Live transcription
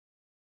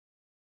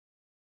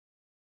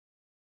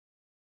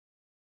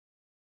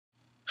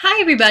Hi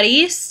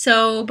everybody!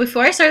 So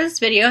before I start this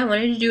video, I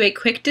wanted to do a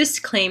quick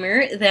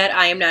disclaimer that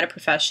I am not a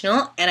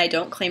professional and I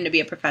don't claim to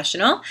be a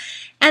professional.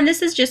 And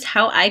this is just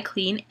how I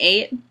clean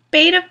a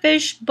betta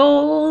fish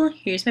bowl.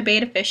 Here's my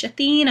betta fish,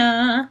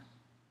 Athena.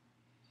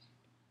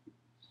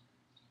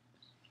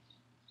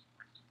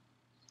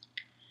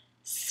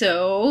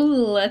 So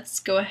let's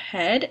go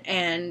ahead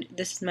and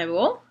this is my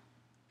bowl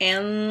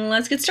and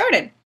let's get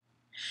started.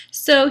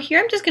 So here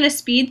I'm just going to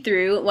speed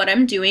through. What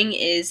I'm doing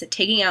is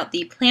taking out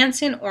the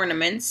plants and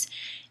ornaments,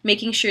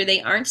 making sure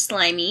they aren't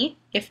slimy.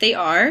 If they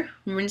are,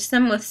 rinse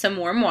them with some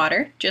warm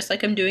water, just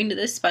like I'm doing to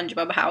this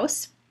SpongeBob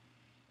house.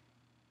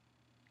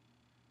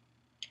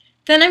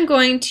 Then I'm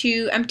going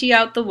to empty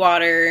out the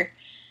water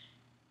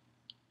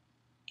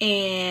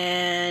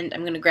and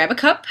I'm going to grab a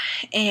cup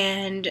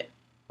and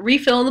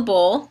refill the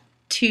bowl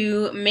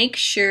to make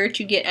sure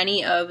to get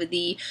any of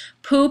the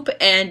poop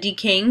and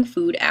decaying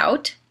food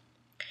out.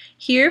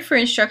 Here, for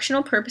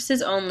instructional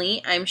purposes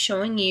only, I'm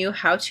showing you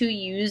how to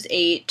use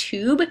a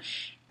tube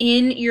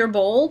in your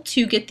bowl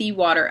to get the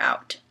water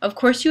out. Of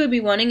course, you would be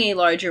wanting a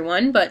larger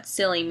one, but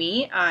silly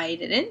me, I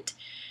didn't.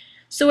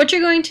 So what you're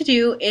going to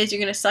do is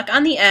you're going to suck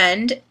on the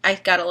end. I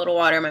got a little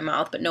water in my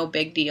mouth, but no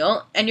big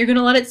deal. And you're going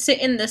to let it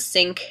sit in the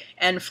sink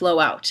and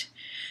flow out.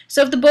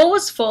 So if the bowl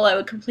was full, I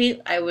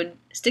would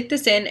stick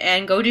this in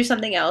and go do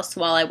something else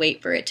while I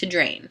wait for it to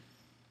drain.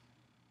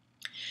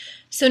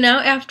 So now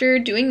after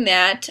doing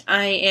that,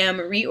 I am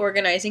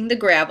reorganizing the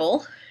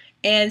gravel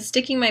and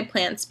sticking my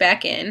plants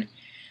back in.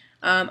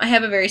 I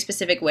have a very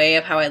specific way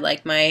of how I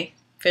like my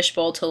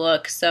fishbowl to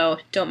look, so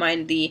don't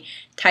mind the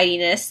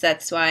tidiness.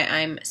 That's why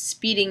I'm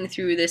speeding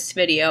through this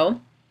video.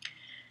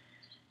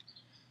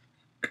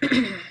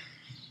 And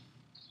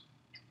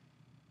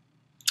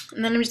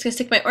then I'm just going to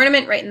stick my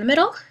ornament right in the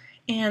middle,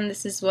 and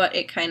this is what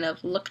it kind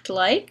of looked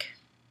like.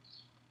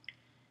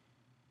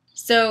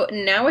 So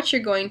now what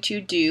you're going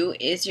to do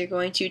is you're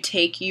going to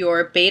take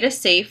your Betta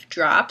Safe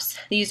drops.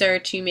 These are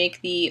to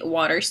make the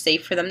water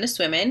safe for them to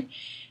swim in.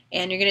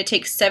 And you're going to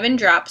take 7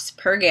 drops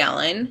per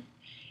gallon.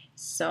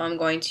 So I'm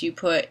going to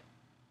put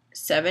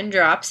 7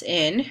 drops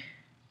in.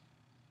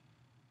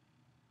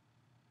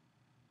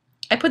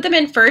 I put them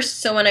in first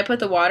so when I put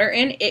the water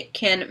in it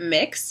can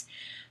mix.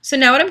 So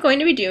now what I'm going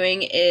to be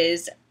doing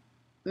is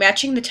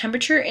matching the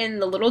temperature in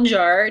the little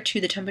jar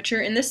to the temperature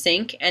in the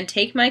sink and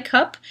take my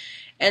cup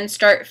and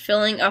start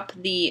filling up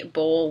the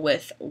bowl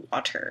with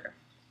water.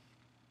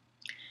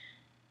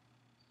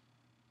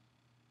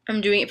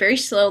 I'm doing it very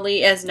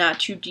slowly as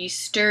not to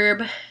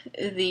disturb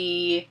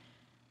the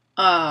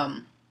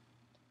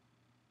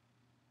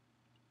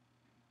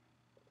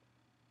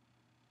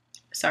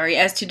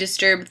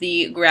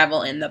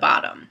gravel in the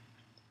bottom.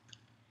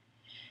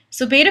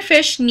 So betta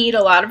fish need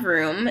a lot of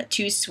room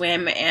to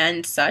swim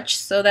and such,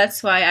 so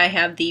that's why I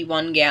have the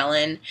 1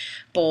 gallon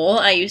bowl.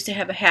 I used to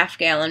have a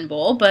half-gallon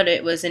bowl, but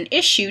it was an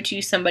issue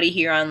to somebody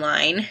here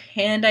online,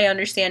 and I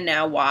understand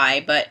now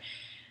why. But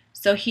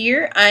so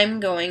here I'm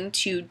going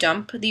to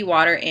dump the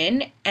water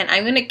in, and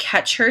I'm going to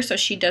catch her so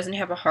she doesn't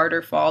have a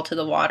harder fall to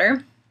the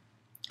water.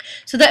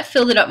 So that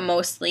filled it up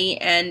mostly,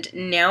 and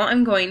now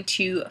I'm going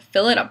to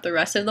fill it up the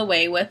rest of the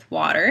way with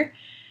water.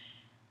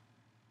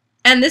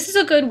 And this is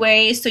a good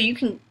way so you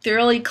can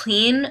thoroughly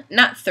clean,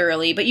 not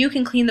thoroughly, but you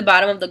can clean the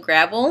bottom of the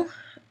gravel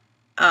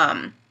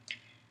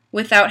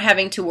without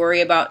having to worry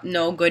about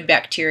no good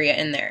bacteria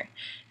in there.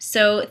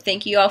 So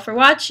thank you all for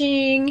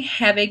watching.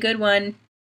 Have a good one.